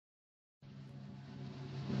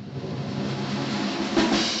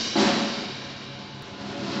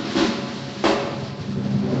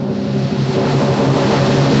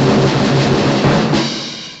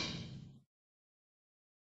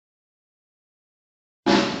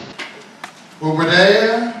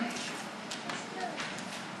Obadiah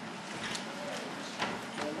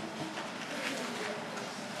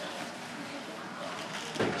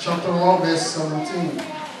chapter 1 verse 17.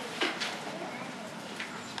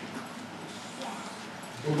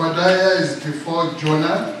 Obadiah is before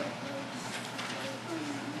Jonah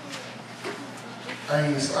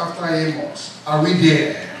and it's after Amos. Are we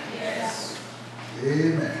there? Yes.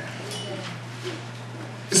 Amen.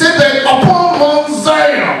 He said that upon Mount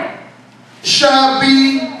Zion shall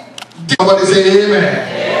be. Somebody say amen.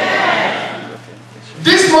 Amen.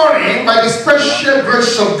 This morning, by the special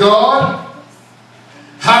grace of God,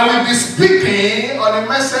 I will be speaking on a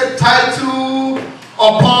message titled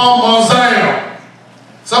Upon Mount Zion.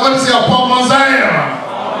 Somebody say upon Mount Zion.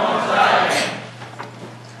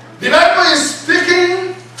 The Bible is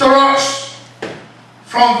speaking to us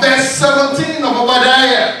from verse 17 of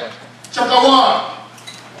Obadiah, chapter 1.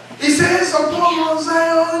 It says, upon Mount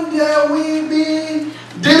Zion there will be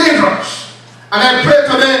deliverance. And I pray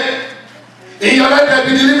today, in your life there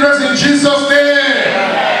will be deliverance in Jesus' name.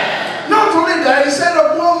 Amen. Not only that, he said,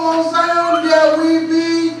 upon Mount Zion there will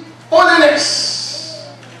be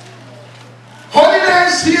holiness.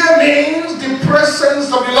 Holiness here means the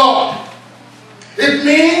presence of the Lord. It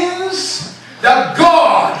means that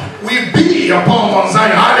God will be upon Mount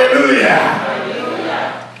Zion. Hallelujah.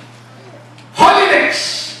 Hallelujah.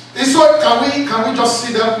 Holiness. This one, can we just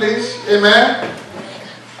see that please? Amen.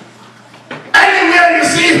 Anywhere you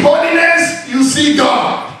see holiness, you see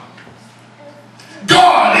God.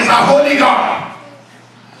 God is a holy God.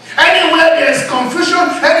 Anywhere there is confusion,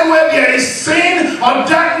 anywhere there is sin or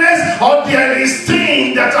darkness, or there is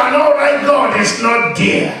things that are not right, God is not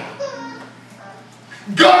there.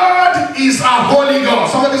 God is a holy God.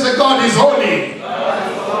 Somebody say God is holy.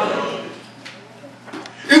 God is holy.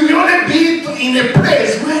 If you only be in a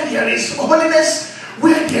place where there is holiness,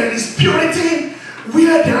 where there is purity,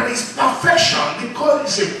 where there is perfection,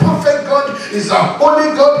 because it's a perfect God, it's a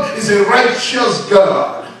holy God, it's a righteous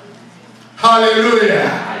God. Hallelujah.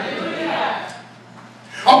 Hallelujah.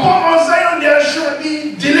 Upon Mount Zion there shall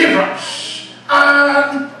be deliverance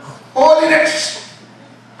and holiness.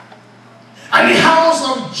 And the house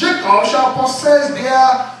of Jacob shall possess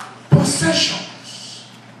their possessions.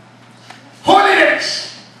 Holiness.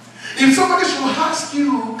 If somebody should ask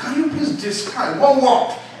you, can you please describe one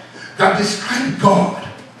word that describes God?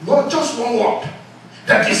 Not just one word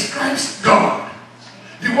that describes God.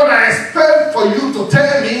 The word I expect for you to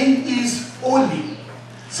tell me is holy.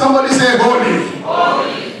 Somebody say holy.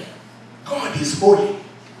 Holy. God is holy.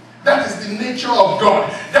 That is the nature of God.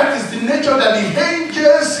 That is the nature that the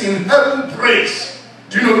angels in heaven praise.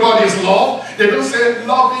 Do you know God is love? They don't say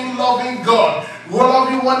loving, loving God.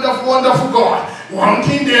 Loving, wonderful, wonderful God. One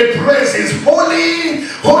thing they praise is holy,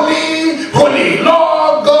 holy, holy.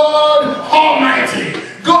 Lord God Almighty.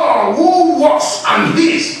 God who was and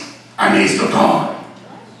is to come.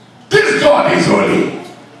 This God is holy.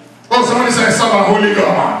 Oh, somebody say, serve a holy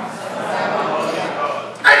God.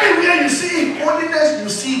 Anywhere you see holiness, you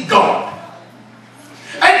see God.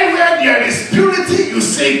 Anywhere there is purity, you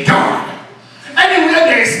see God. Anywhere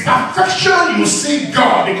there is perfection, you see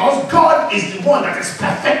God. Because God is the one that is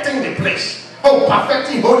perfecting the place. Oh,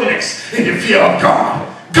 perfecting holiness in the fear of God.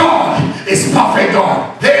 God is perfect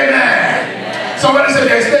God. Amen. Amen. Somebody say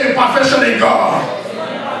there is no imperfection in God.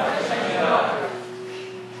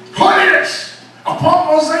 Holiness. Upon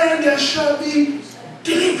Mount Zion there shall be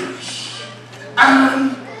deliverance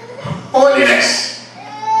and holiness.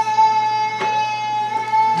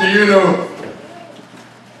 Do you know?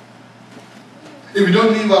 If you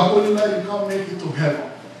don't live a holy life, you can't make it to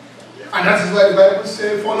heaven. And that is why the Bible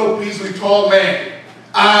says, follow peace with all men.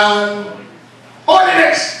 And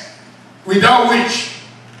holiness, without which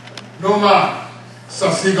no man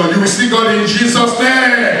shall see God. You will see God in Jesus' name.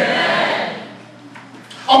 Amen.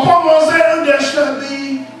 Upon Mount Zion there shall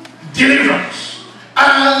be deliverance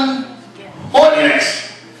and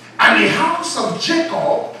holiness. And the house of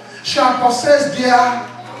Jacob shall possess their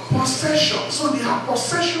possessions. So they are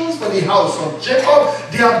possessions for the house of Jacob.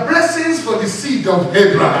 They are blessings for the seed of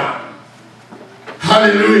Abraham.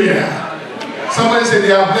 Hallelujah. Hallelujah. Somebody say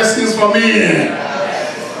they are blessings for me.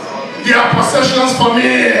 They are possessions for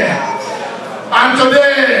me. And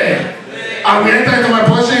today, I will enter into my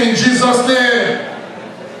portion in Jesus' name.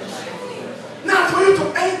 Now for you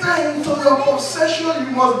to enter into your possession,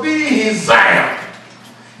 you must be in Zion.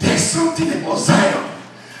 There is something about Zion.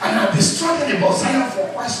 And I've been struggling about Zion for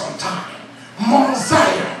quite some time. Mount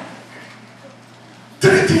Zion.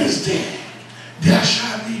 Three things there. There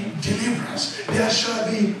shall be deliverance. There shall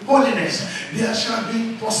be holiness. There shall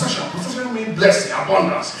be possession. Possession means blessing,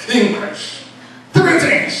 abundance, increase. Three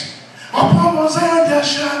things. Upon Mount Zion there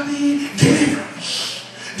shall be deliverance.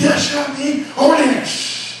 There shall be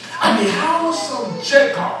holiness. And the house of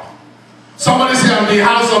Jacob. Somebody say, I'm the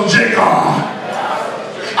house of Jacob.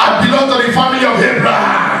 I belong to the family of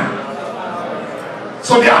Abraham.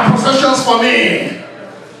 So there are possessions for me.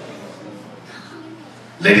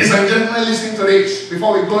 Ladies and gentlemen, listen to this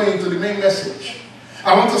before we go into the main message.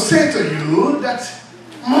 I want to say to you that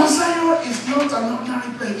Mount Zion is not an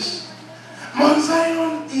ordinary place. Mount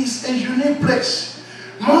Zion is a unique place.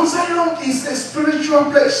 Mount Zion is a spiritual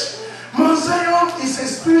place. Mount Zion is a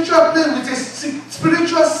spiritual place with a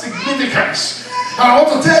spiritual significance. And I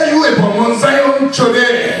want to tell you about Mount Zion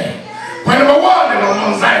today. When number one about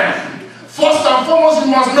Mount Zion, first and foremost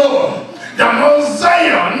you must know that Mount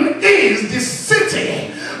Zion is the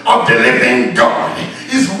city of the living God.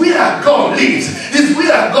 Is where God lives. Is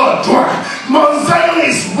where God dwells. Mount Zion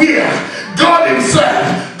is where God himself,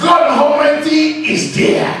 God Almighty, is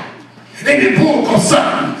there. In the book of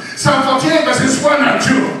Psalm 48 verses 1 and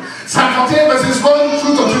 2. Psalm 48 verses 1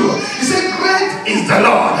 through to 2. He said, great is the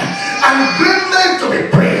Lord, and greatly to be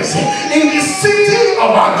praised in the city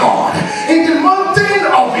of our God, in the mountain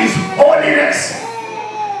of his holiness.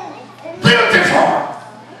 Beautiful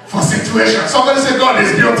for situation. Somebody say, God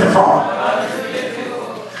is beautiful.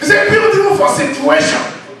 He said, beautiful for situation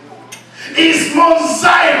is Mount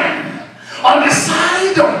Zion on the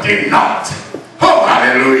side of the north. Oh,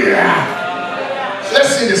 hallelujah.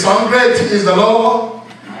 Let's sing the song. Great is the Lord,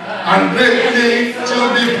 and greatly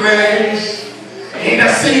to be praised in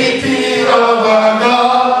the city of our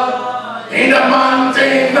God, in the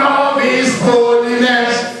mountain of his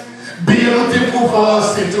holiness. Beautiful for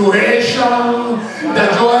situation, the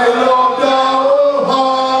joy of the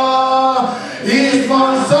whole is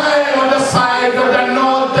Mount Zion on the side of the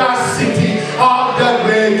north, the city of the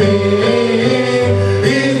great King.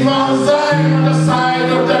 Is Mount Zion on the side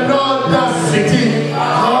of the north, the city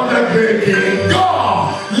of the great King.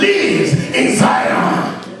 God lives in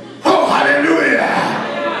Zion. Oh, hallelujah.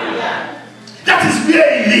 That is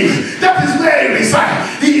where he lives. That is where he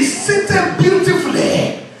resides. He is seated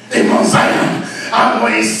beautifully in Mount Zion. And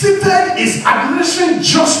when he's seated, he's administering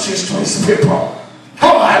justice to his people.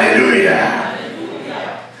 Oh, hallelujah.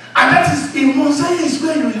 And that is, in Mount Zion is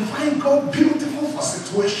where you will find God beautiful for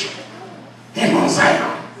situation. In Mount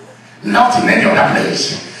Zion. Not in any other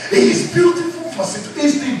place. He is beautiful for situation.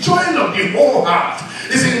 It's the joy of the whole heart.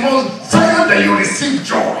 It's in Mount Zion that you receive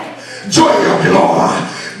joy. Joy of the Lord.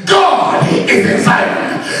 God is in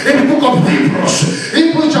Zion. In the book of Hebrews,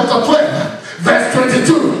 Hebrews chapter 12, verse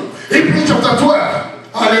 22. Hebrews chapter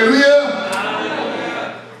 12. Hallelujah.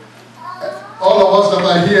 All of us that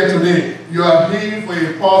are here today, you are here for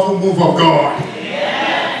a powerful move of God.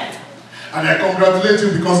 Yeah. And I congratulate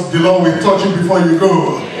you because the Lord will touch you before you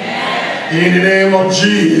go. Yeah. In the name of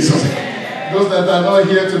Jesus. Yeah. Those that are not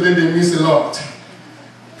here today, they miss a lot.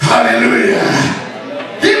 Hallelujah.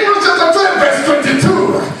 Hebrews chapter 12 verse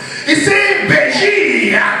 22. He said, but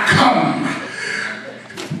ye are come.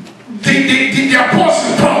 The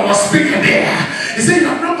apostle Paul was speaking there. He said, you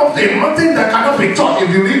have not come to a mountain that cannot be taught. If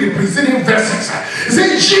you read the preceding verses, he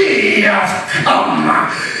said, ye have come.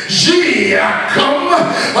 Ye have come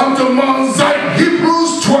unto Mount Zion.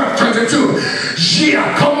 Hebrews 12:22. Ye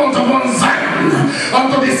have come unto Mount Zion,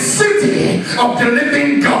 unto the city of the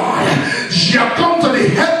living God. Ye have come to the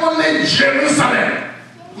heavenly Jerusalem.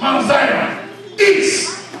 Mount Zion is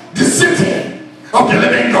the city of the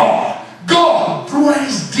living God. God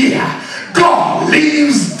dwells there. God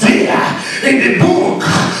lives there. In the book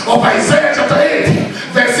of Isaiah chapter 8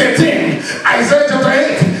 verse 18. Isaiah chapter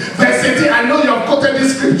 8 verse 18. I know you have quoted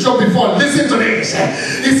this scripture before. Listen to this.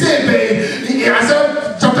 He said,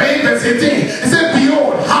 Isaiah chapter 8 verse 18. He said,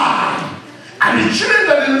 behold, I and the children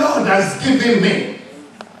that the Lord has given me,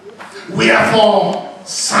 we are for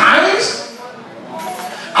signs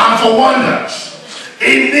and for wonders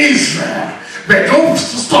in Israel. But don't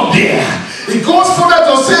stop there. It goes further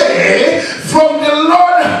to say, from the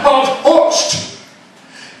Lord of hosts,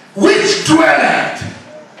 which dwelleth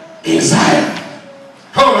in Zion.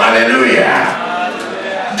 Oh, hallelujah.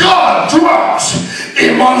 God dwells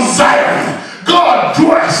in Mount Zion. God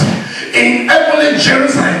dwells in heavenly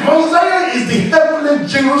Jerusalem. Mount Zion is the heavenly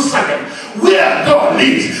Jerusalem, where